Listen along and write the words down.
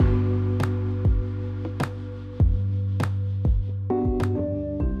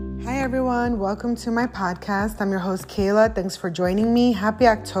everyone. Welcome to my podcast. I'm your host, Kayla. Thanks for joining me. Happy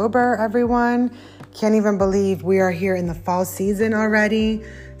October, everyone. Can't even believe we are here in the fall season already.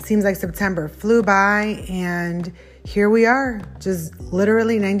 Seems like September flew by, and here we are, just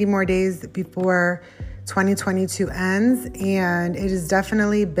literally 90 more days before 2022 ends. And it has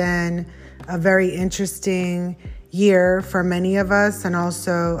definitely been a very interesting year for many of us, and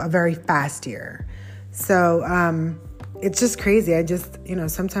also a very fast year. So, it's just crazy.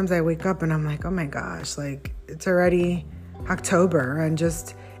 Sometimes I wake up and I'm like, oh my gosh, like it's already October, and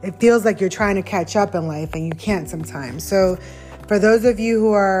just, it feels like you're trying to catch up in life and you can't sometimes. So for those of you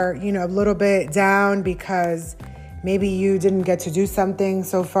who are, a little bit down because maybe you didn't get to do something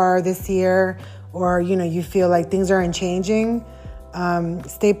so far this year, or, you feel like things aren't changing,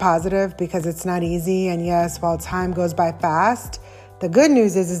 stay positive because it's not easy. And yes, while time goes by fast, the good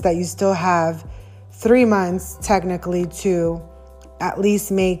news is that you still have 3 months technically to at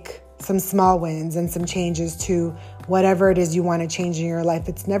least make some small wins and some changes to whatever it is you want to change in your life.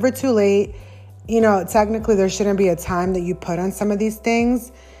 It's never too late. Technically there shouldn't be a time that you put on some of these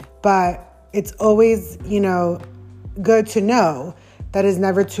things, but it's always, good to know that it's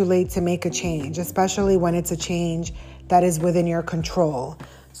never too late to make a change, especially when it's a change that is within your control.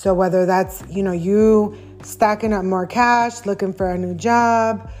 So whether that's, you stacking up more cash, looking for a new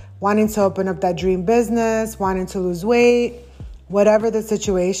job, wanting to open up that dream business, wanting to lose weight, whatever the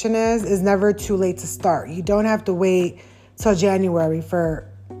situation is never too late to start. You don't have to wait till January for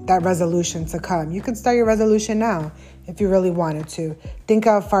that resolution to come. You can start your resolution now if you really wanted to. Think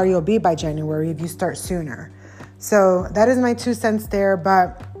how far you'll be by January if you start sooner. So that is my 2 cents there,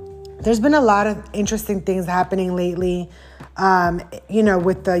 but there's been a lot of interesting things happening lately,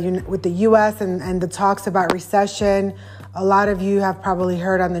 with the U.S. and the talks about recession. A lot of you have probably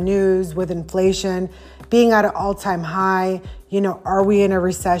heard on the news with inflation being at an all-time high, are we in a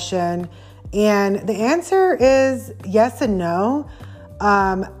recession? And the answer is yes and no.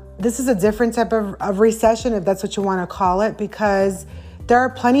 This is a different type of recession, if that's what you want to call it, because there are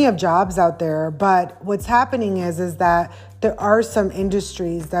plenty of jobs out there. But what's happening is that there are some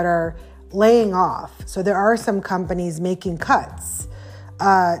industries that are laying off. So there are some companies making cuts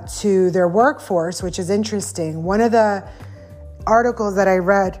to their workforce, which is interesting. One of the articles that I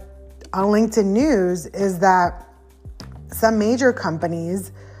read on LinkedIn News is that some major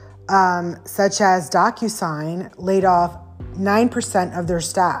companies, such as DocuSign, laid off 9% of their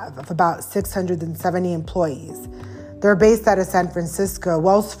staff of about 670 employees. They're based out of San Francisco.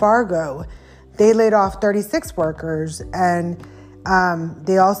 Wells Fargo, they laid off 36 workers, and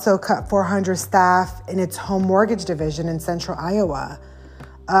they also cut 400 staff in its home mortgage division in central Iowa.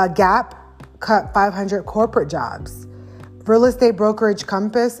 Gap cut 500 corporate jobs. Real estate brokerage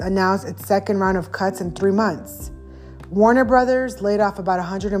Compass announced its second round of cuts in 3 months. Warner Brothers laid off about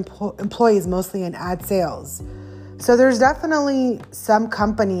 100 employees, mostly in ad sales. So there's definitely some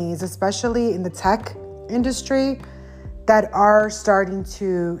companies, especially in the tech industry, that are starting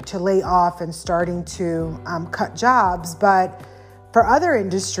to lay off and starting to cut jobs. But for other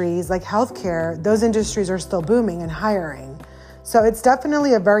industries like healthcare, those industries are still booming and hiring. So it's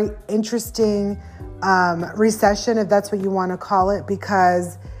definitely a very interesting recession, if that's what you want to call it,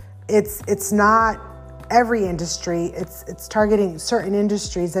 because it's not every industry. It's targeting certain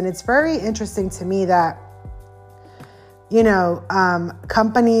industries. And it's very interesting to me that,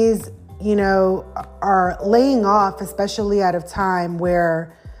 companies, are laying off, especially at a time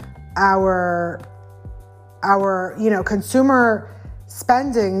where our consumer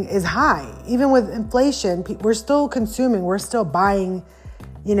spending is high. Even with inflation, we're still consuming, we're still buying,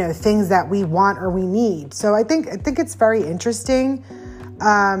 things that we want or we need. So I think it's very interesting.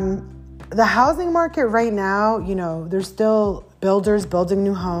 The housing market right now, there's still builders building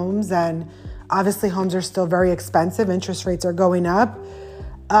new homes, and obviously homes are still very expensive. Interest rates are going up.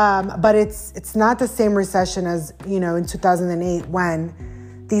 But it's not the same recession as, in 2008 when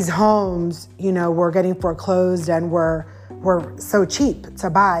these homes, were getting foreclosed and were so cheap to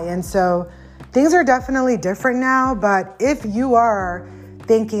buy. And so things are definitely different now. But if you are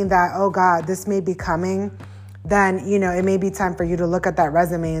thinking that, oh God, this may be coming, then, it may be time for you to look at that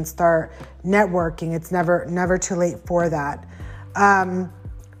resume and start networking. It's never too late for that.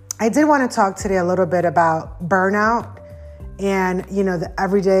 I did want to talk today a little bit about burnout and, the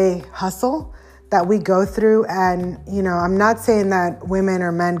everyday hustle that we go through. And, I'm not saying that women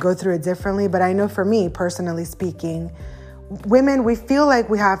or men go through it differently, but I know for me, personally speaking, women, we feel like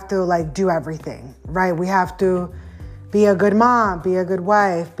we have to do everything, right? We have to be a good mom, be a good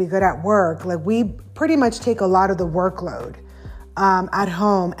wife, be good at work. We pretty much take a lot of the workload at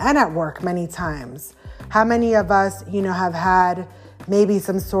home and at work many times. How many of us, have had maybe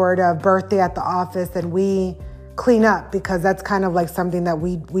some sort of birthday at the office and we clean up because that's kind of like something that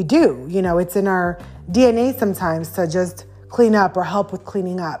we do. You know, it's in our DNA sometimes to just clean up or help with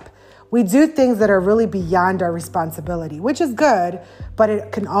cleaning up. We do things that are really beyond our responsibility, which is good, but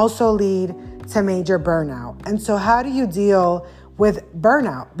it can also lead to major burnout. And so how do you deal with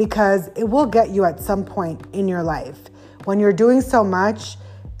burnout? Because it will get you at some point in your life. When you're doing so much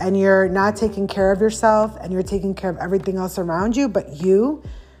and you're not taking care of yourself and you're taking care of everything else around you but you,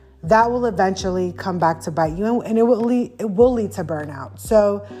 that will eventually come back to bite you, and it will lead to burnout.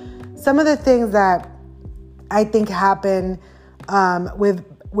 So some of the things that I think happen with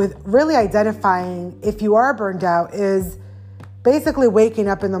really identifying if you are burned out is basically waking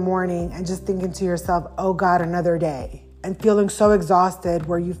up in the morning and just thinking to yourself, oh God, another day, and feeling so exhausted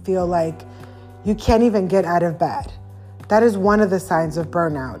where you feel like you can't even get out of bed. That is one of the signs of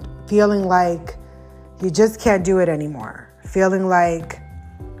burnout. Feeling like you just can't do it anymore. Feeling like,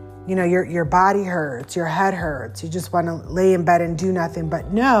 you know, your body hurts, your head hurts. You just want to lay in bed and do nothing,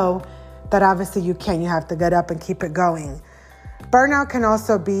 but know that obviously you can't. You have to get up and keep it going. Burnout can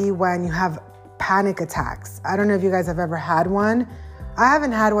also be when you have panic attacks. I don't know if you guys have ever had one. I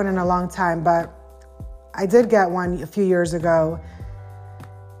haven't had one in a long time, but I did get one a few years ago.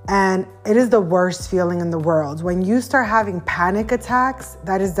 And it is the worst feeling in the world. When you start having panic attacks,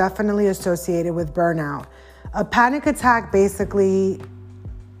 that is definitely associated with burnout. A panic attack basically,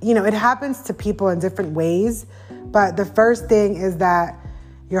 you know, it happens to people in different ways, but the first thing is that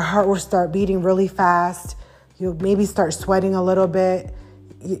your heart will start beating really fast. You'll maybe start sweating a little bit.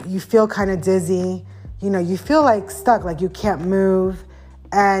 You feel kind of dizzy. You know, you feel like stuck, like you can't move.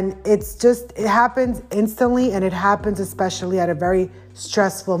 And it happens instantly, and it happens especially at a very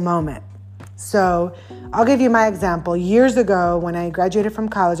stressful moment. So I'll give you my example. Years ago, when I graduated from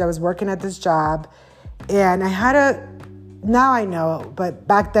college, I was working at this job, and now I know, but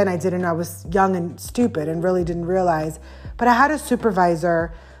back then I didn't know. I was young and stupid and really didn't realize. But I had a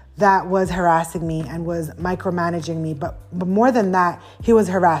supervisor that was harassing me and was micromanaging me. But more than that, he was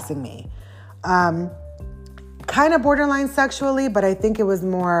harassing me. Kind of borderline sexually, but I think it was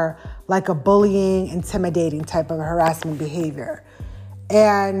more like a bullying, intimidating type of harassment behavior.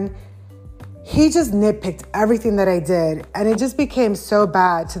 And he just nitpicked everything that I did. And it just became so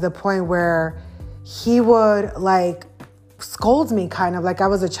bad to the point where he would like scold me kind of like I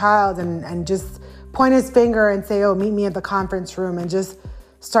was a child and just point his finger and say, oh, meet me at the conference room, and just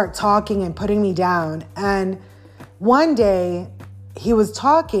start talking and putting me down. And one day he was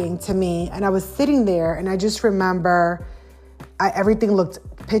talking to me and I was sitting there, and I just remember everything looked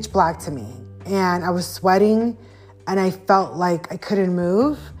pitch black to me, and I was sweating, and I felt like I couldn't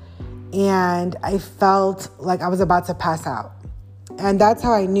move, and I felt like I was about to pass out. And that's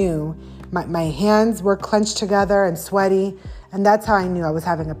how I knew. My hands were clenched together and sweaty, and that's how I knew I was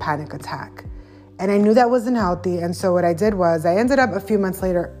having a panic attack. And I knew that wasn't healthy, and so what I did was I ended up a few months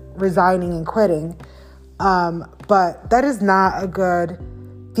later resigning and quitting. But that is not a good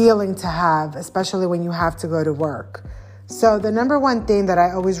feeling to have, especially when you have to go to work. So the number one thing that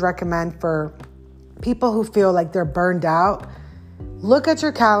I always recommend for people who feel like they're burned out, look at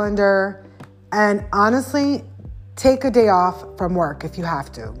your calendar and honestly, take a day off from work if you have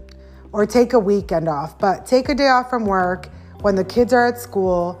to, or take a weekend off, but take a day off from work when the kids are at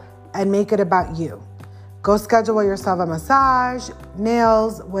school and make it about you. Go schedule yourself a massage,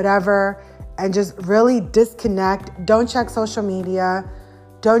 nails, whatever, and just really disconnect. Don't check social media.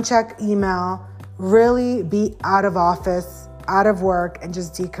 Don't check email. Really be out of office, out of work, and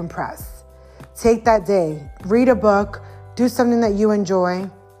just decompress. Take that day. Read a book. Do something that you enjoy,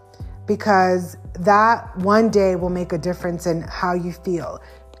 because that one day will make a difference in how you feel.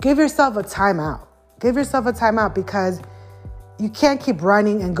 Give yourself a timeout. Give yourself a timeout, because you can't keep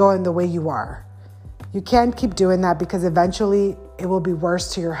running and going the way you are. You can't keep doing that, because eventually it will be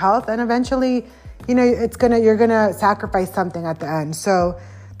worse to your health, and eventually, you're gonna sacrifice something at the end. So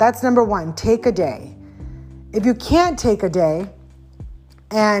that's number one. Take a day. If you can't take a day,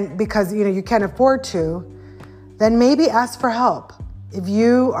 and because you can't afford to, then maybe ask for help. If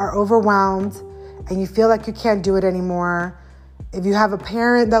you are overwhelmed and you feel like you can't do it anymore, if you have a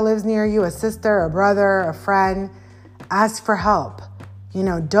parent that lives near you, a sister, a brother, a friend, ask for help.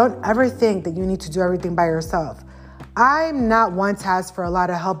 Don't ever think that you need to do everything by yourself. I'm not one to ask for a lot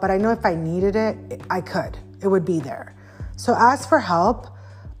of help, but I know if I needed it, I could. It would be there. So ask for help.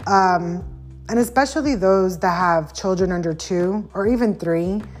 And especially those that have children under 2 or even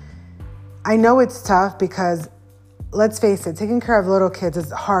 3. I know it's tough because, let's face it, taking care of little kids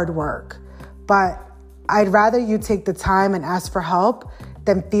is hard work. But I'd rather you take the time and ask for help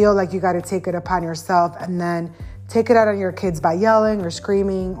than feel like you got to take it upon yourself and then take it out on your kids by yelling or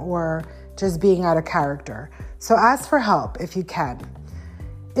screaming or just being out of character. So ask for help if you can.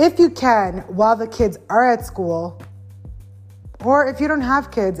 If you can, while the kids are at school, or if you don't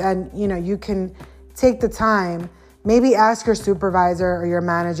have kids and you can take the time, maybe ask your supervisor or your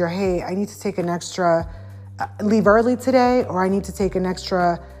manager, hey, I need to take an extra, leave early today, or I need to take an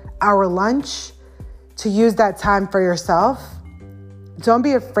extra hour lunch to use that time for yourself. Don't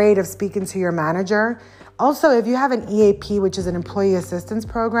be afraid of speaking to your manager. Also, if you have an EAP, which is an employee assistance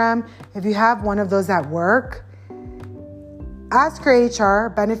program, if you have one of those at work, ask your HR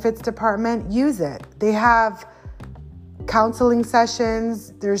benefits department, use it. They have counseling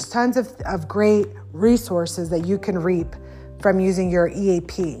sessions. There's tons of great resources that you can reap from using your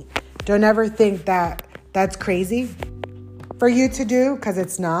EAP. Don't ever think that that's crazy for you to do, because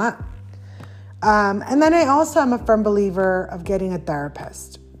it's not. And then I also am a firm believer of getting a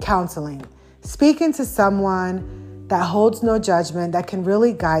therapist, counseling, speaking to someone that holds no judgment, that can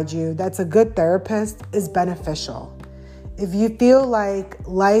really guide you, that's a good therapist, is beneficial. If you feel like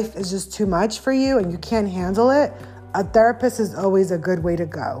life is just too much for you and you can't handle it, a therapist is always a good way to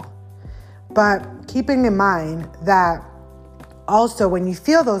go. But keeping in mind that also when you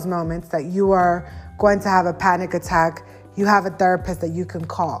feel those moments that you are going to have a panic attack, you have a therapist that you can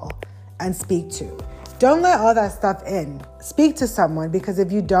call and speak to. Don't let all that stuff in. Speak to someone, because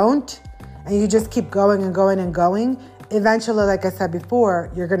if you don't and you just keep going and going and going, eventually, like I said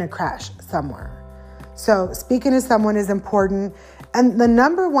before, you're going to crash somewhere. So speaking to someone is important. And the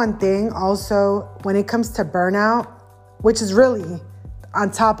number one thing also when it comes to burnout, which is really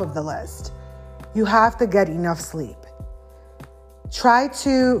on top of the list, you have to get enough sleep. Try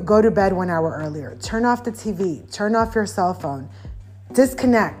to go to bed 1 hour earlier. Turn off the TV. Turn off your cell phone.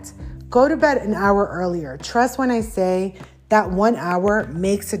 Disconnect. Go to bed an hour earlier. Trust when I say that 1 hour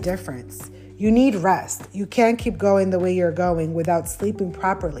makes a difference. You need rest. You can't keep going the way you're going without sleeping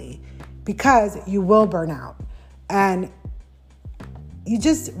properly, because you will burn out. And you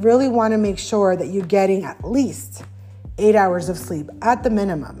just really want to make sure that you're getting at least 8 hours of sleep at the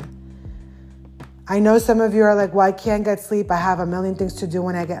minimum. I know some of you are like, well, I can't get sleep. I have a million things to do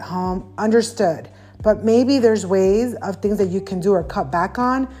when I get home. Understood. But maybe there's ways of things that you can do or cut back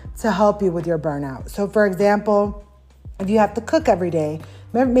on to help you with your burnout. So for example, if you have to cook every day,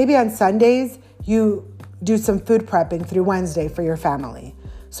 maybe on Sundays, you do some food prepping through Wednesday for your family.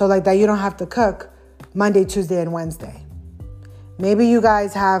 So like that you don't have to cook Monday, Tuesday, and Wednesday. Maybe you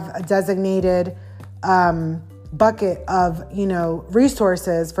guys have a designated bucket of,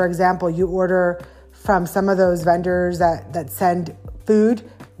 resources. For example, you order from some of those vendors that send food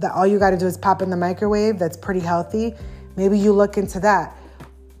that all you got to do is pop in the microwave. That's pretty healthy. Maybe you look into that.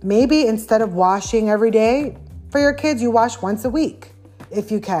 Maybe instead of washing every day for your kids, you wash once a week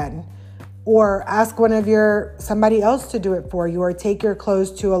if you can. Or ask somebody else to do it for you, or take your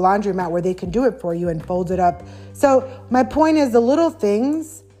clothes to a laundromat where they can do it for you and fold it up. So my point is, the little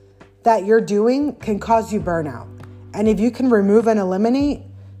things that you're doing can cause you burnout. And if you can remove and eliminate,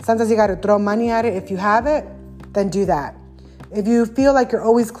 sometimes you got to throw money at it. If you have it, then do that. If you feel like you're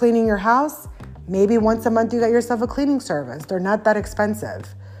always cleaning your house, maybe once a month you get yourself a cleaning service. They're not that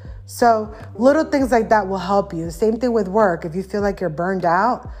expensive. So little things like that will help you. Same thing with work. If you feel like you're burned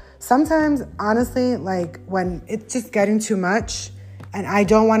out, sometimes, honestly, like when it's just getting too much and I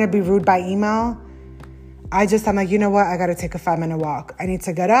don't want to be rude by email, I'm like, you know what? I got to take a 5-minute walk. I need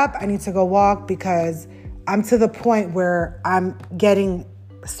to get up. I need to go walk, because I'm to the point where I'm getting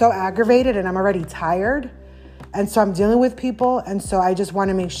so aggravated and I'm already tired. And so I'm dealing with people. And so I just want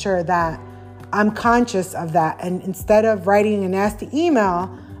to make sure that I'm conscious of that. And instead of writing a nasty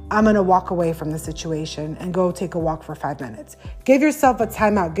email, I'm going to walk away from the situation and go take a walk for 5 minutes. Give yourself a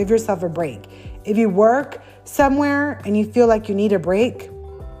timeout. Give yourself a break. If you work somewhere and you feel like you need a break,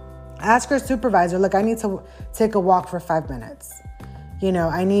 ask your supervisor, look, I need to take a walk for 5 minutes.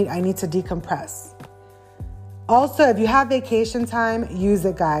 I need to decompress. Also, if you have vacation time, use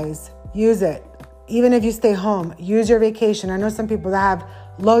it, guys. Use it. Even if you stay home, use your vacation. I know some people that have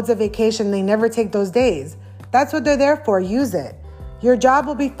loads of vacation, they never take those days. That's what they're there for. Use it. Your job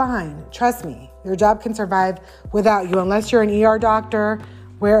will be fine. Trust me. Your job can survive without you. Unless you're an ER doctor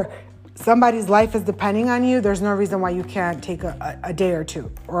where somebody's life is depending on you, there's no reason why you can't take a day or two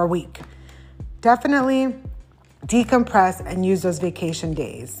or a week. Definitely decompress and use those vacation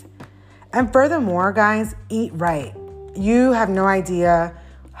days. And furthermore, guys, eat right. You have no idea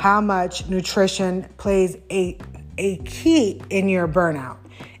how much nutrition plays a key in your burnout.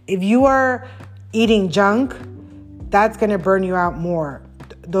 If you are eating junk, that's going to burn you out more.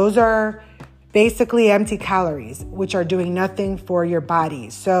 Those are basically empty calories, which are doing nothing for your body.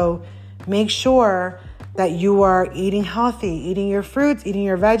 So make sure that you are eating healthy, eating your fruits, eating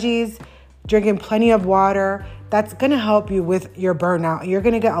your veggies, drinking plenty of water. That's going to help you with your burnout. You're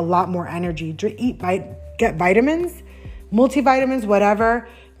going to get a lot more energy. Get vitamins, multivitamins, whatever.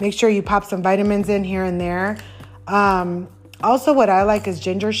 Make sure you pop some vitamins in here and there. Also, what I like is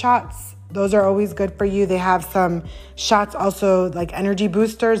ginger shots. Those are always good for you. They have some shots also like energy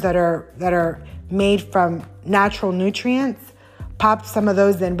boosters that are made from natural nutrients. Pop some of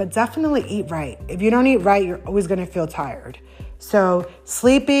those in, but definitely eat right. If you don't eat right, you're always going to feel tired. So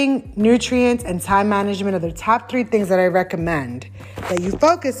sleeping, nutrients, and time management are the top 3 things that I recommend that you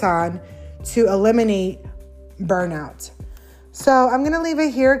focus on to eliminate burnout. So I'm going to leave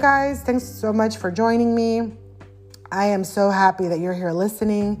it here, guys. Thanks so much for joining me. I am so happy that you're here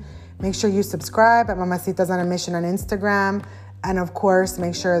listening. Make sure you subscribe at Mamacitas on a Mission on Instagram. And of course,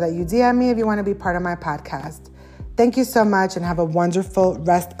 make sure that you DM me if you want to be part of my podcast. Thank you so much and have a wonderful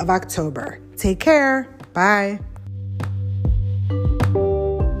rest of October. Take care. Bye.